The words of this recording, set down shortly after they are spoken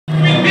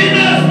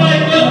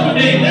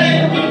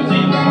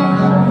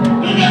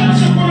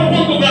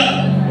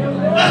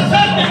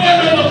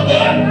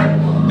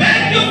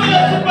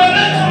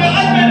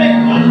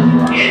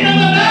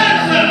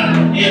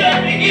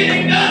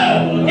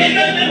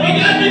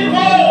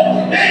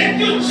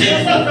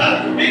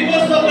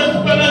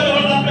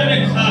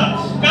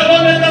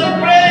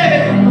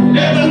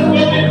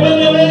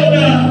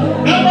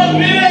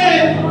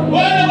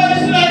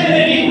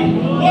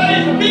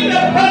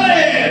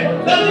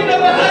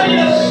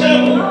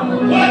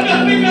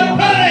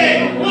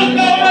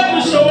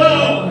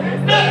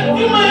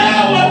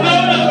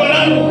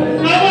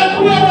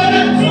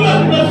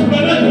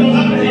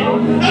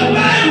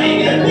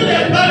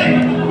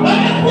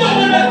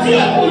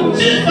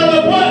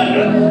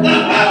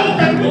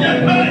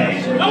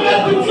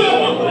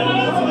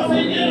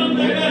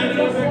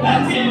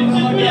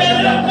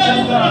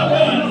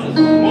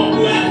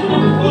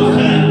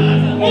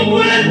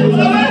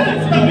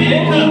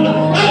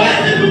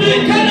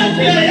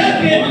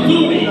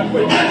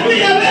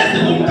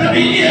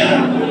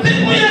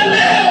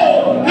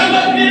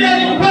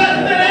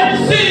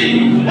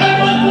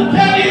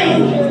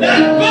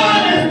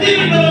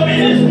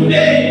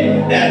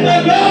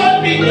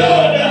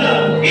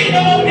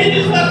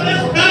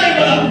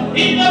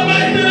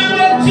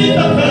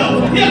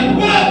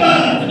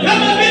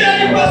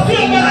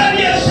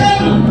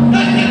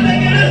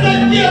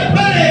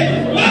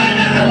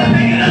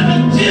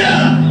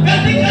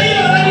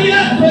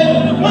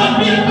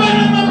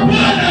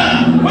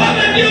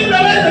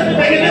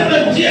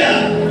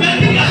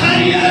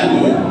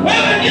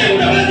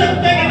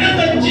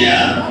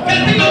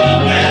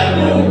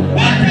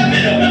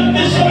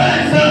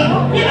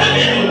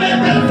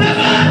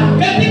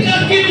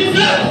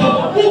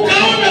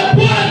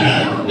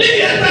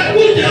Bibi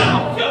atakuja.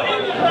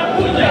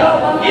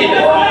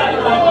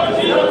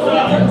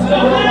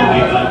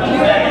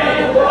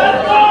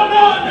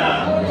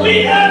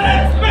 We are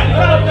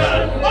expectant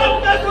of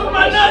the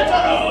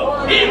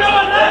supernatural in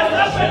our lives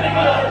happening.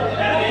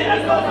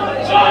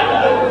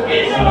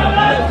 In our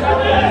lives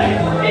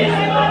today.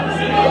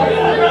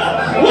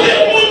 Huyu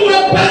Mungu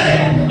ambaye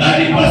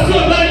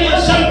alipasua bahari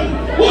ya Shamu,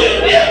 huyu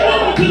ndiye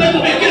Mungu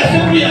tunatumikia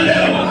siku ya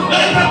leo.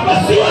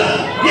 Atapasua,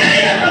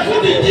 yeye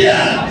atafuti njia,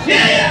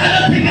 yeye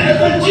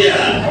anatengeneza njia.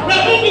 Na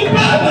Mungu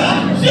Baba,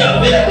 sio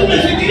vile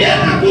tumefikiria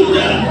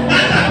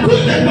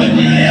atakuja kwa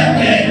njia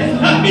yake.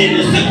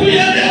 Amini siku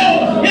ya leo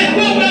ya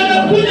kwamba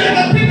anakuja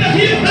katika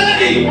hiyo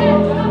hali.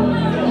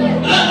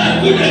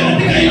 Atakuja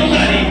katika hiyo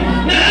hali.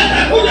 Na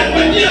atakuja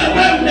kwa njia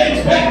ambayo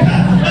mna-expecta.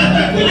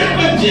 Atakuja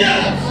kwa njia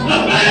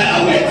ambayo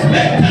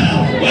au-expecta.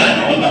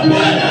 Bwana wa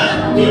mabwana,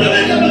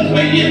 tunaweka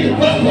matumaini yetu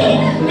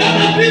kwako.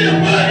 Kama vile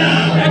Bwana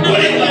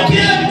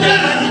ulipokea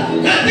njaa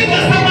katika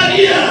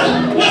Samaria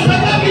kwa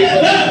sababu ya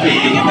dhambi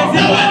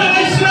na wana wa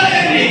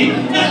Israeli,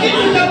 na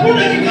kitu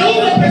chakula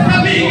kikauza pesa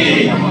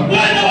mingi.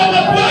 Bwana wa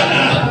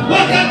mabwana,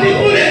 wakati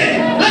ule,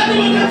 hata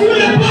wakati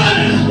ule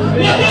Bwana,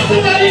 watoto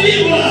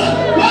waliliwa,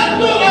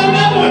 watu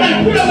ambao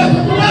wanakula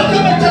watoto wao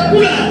kama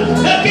chakula.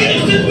 Lakini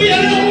siku ya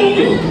leo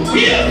Mungu,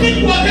 hiyo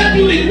siku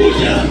wakati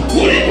ulikuja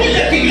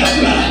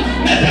kighafla,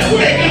 na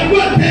chakula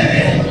ikakuwa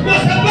tele kwa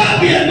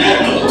sababu ya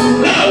neno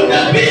la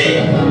unabii.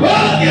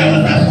 Ya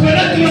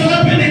supernatural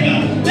happening.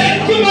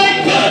 Thank you my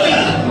God,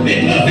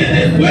 because it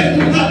is going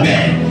to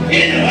happen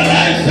in our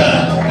lives.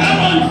 Come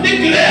on,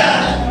 declare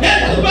that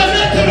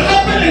supernatural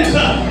happenings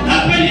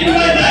happen in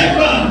my life.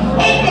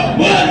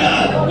 Bwana,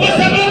 kwa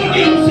sababu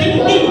ndio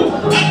msimu huu.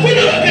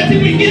 Hakuna wakati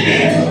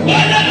mwingine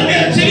Bwana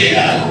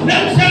ameachilia, na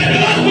msaada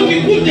wako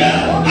ukikuja,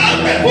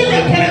 hautakuja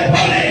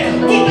polepole,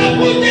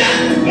 utakuja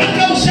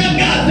mpaka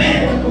ushangaze.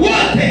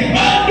 Wote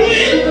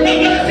maadui na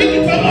marafiki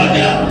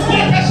pamoja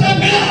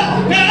watashangaa,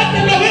 na hata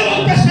na wewe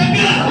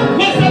utashangaa,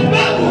 kwa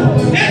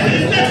sababu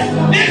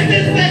this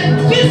is the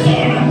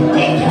season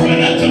of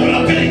supernatural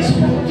happenings.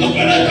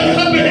 Supernatural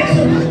happenings.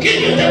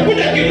 Kitu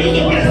chakula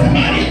kiliuzwa pale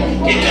Samaria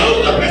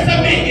kikauzwa pesa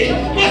mingi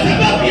kwa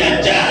sababu ya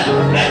njaa.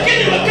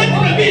 Lakini wakati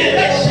nabii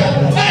Elisha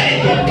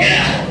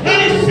alitokea,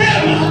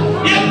 alisema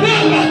ya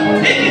kwamba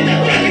hiki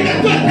chakula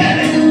kitakuwa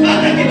tele,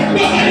 hata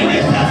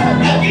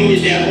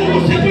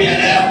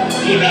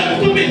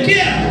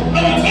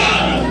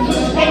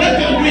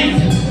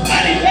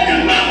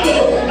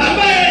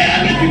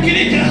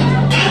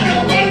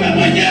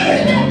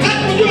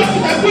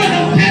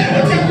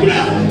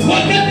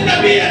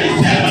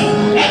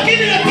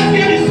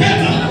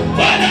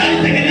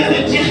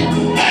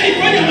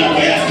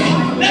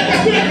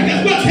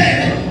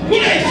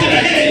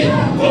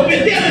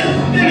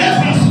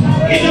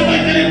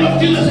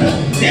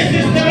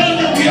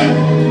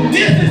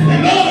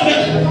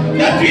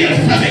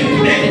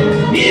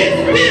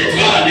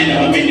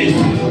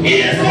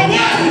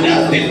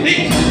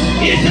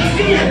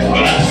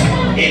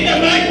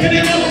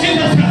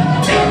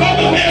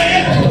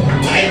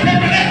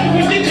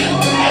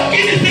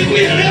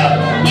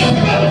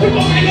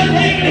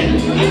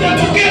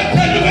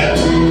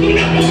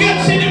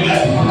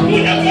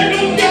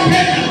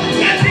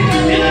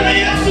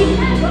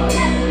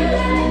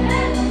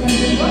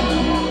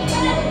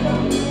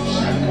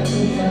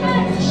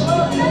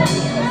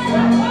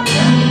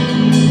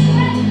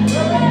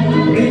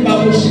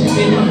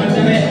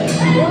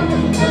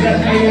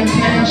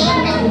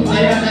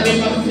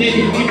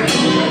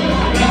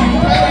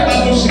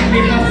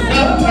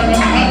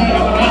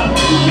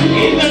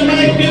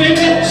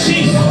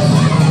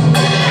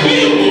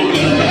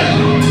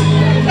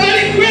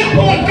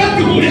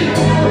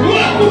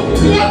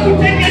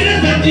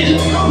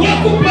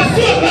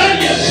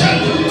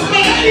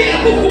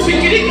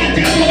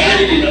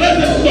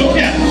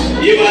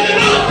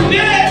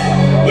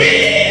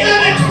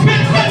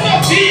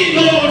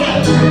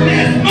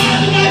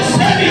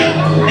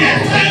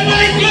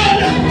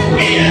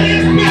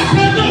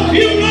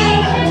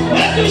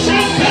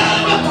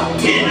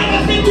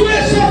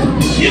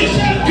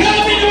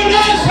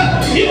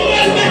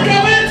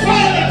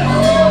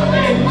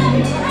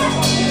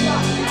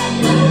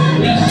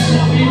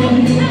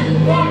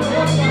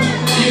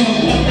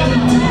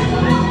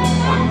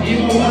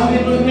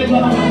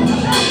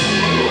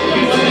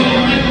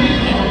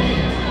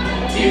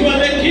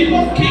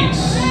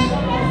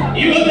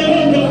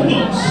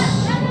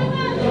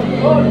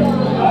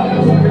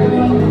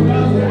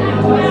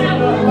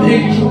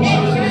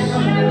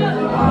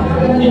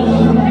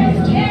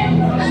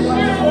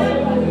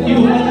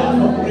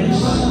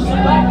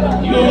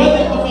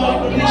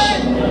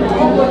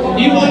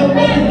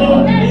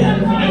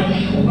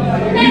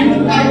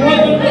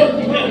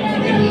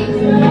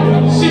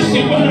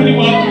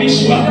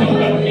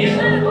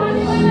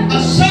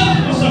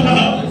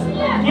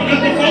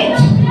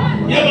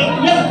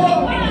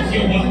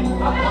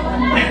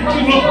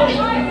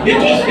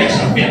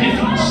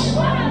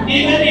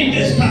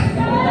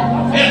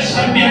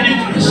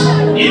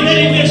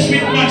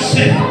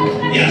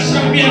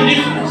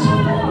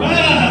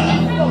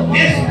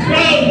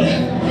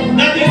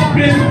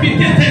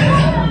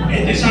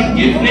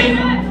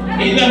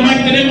in the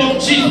mighty name of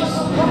Jesus.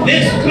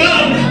 This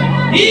cloud,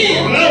 hii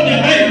cloud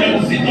ambayo ina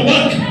uzito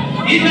wake,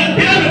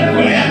 inapeana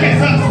mvua yake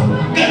sasa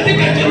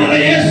katika jina la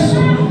Yesu.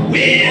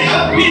 We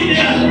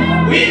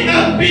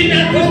have been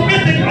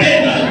anticipating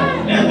rain,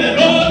 and the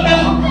Lord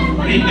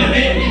bring the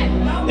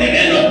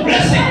rain of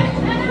blessing,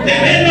 the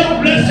rain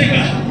of blessing,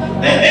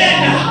 the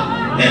rain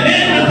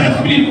that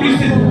has been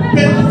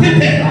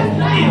precipitated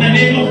in the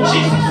name of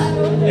Jesus.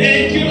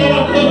 Thank you,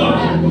 our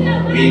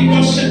God. We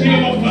worship you,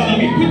 our Father.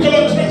 We put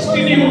our trust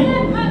in you.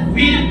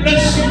 We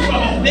bless you,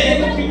 Father.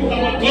 Thank you,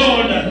 our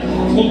God,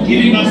 for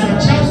giving us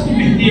a chance to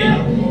be here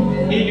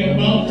in your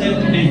mountain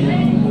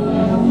today.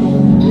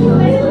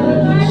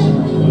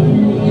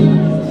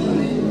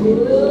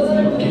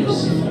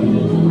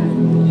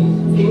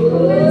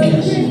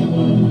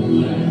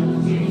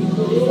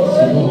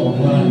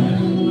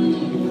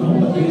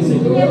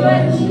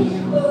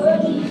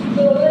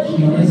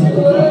 Tunaweza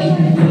kukaa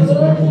kimya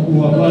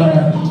kwa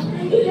Bwana.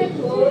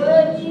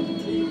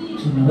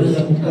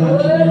 Tunaweza kukaa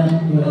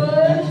kimya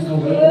katika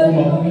uwepo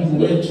wa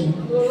Mungu wetu,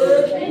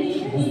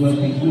 Mungu wa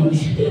mbinguni.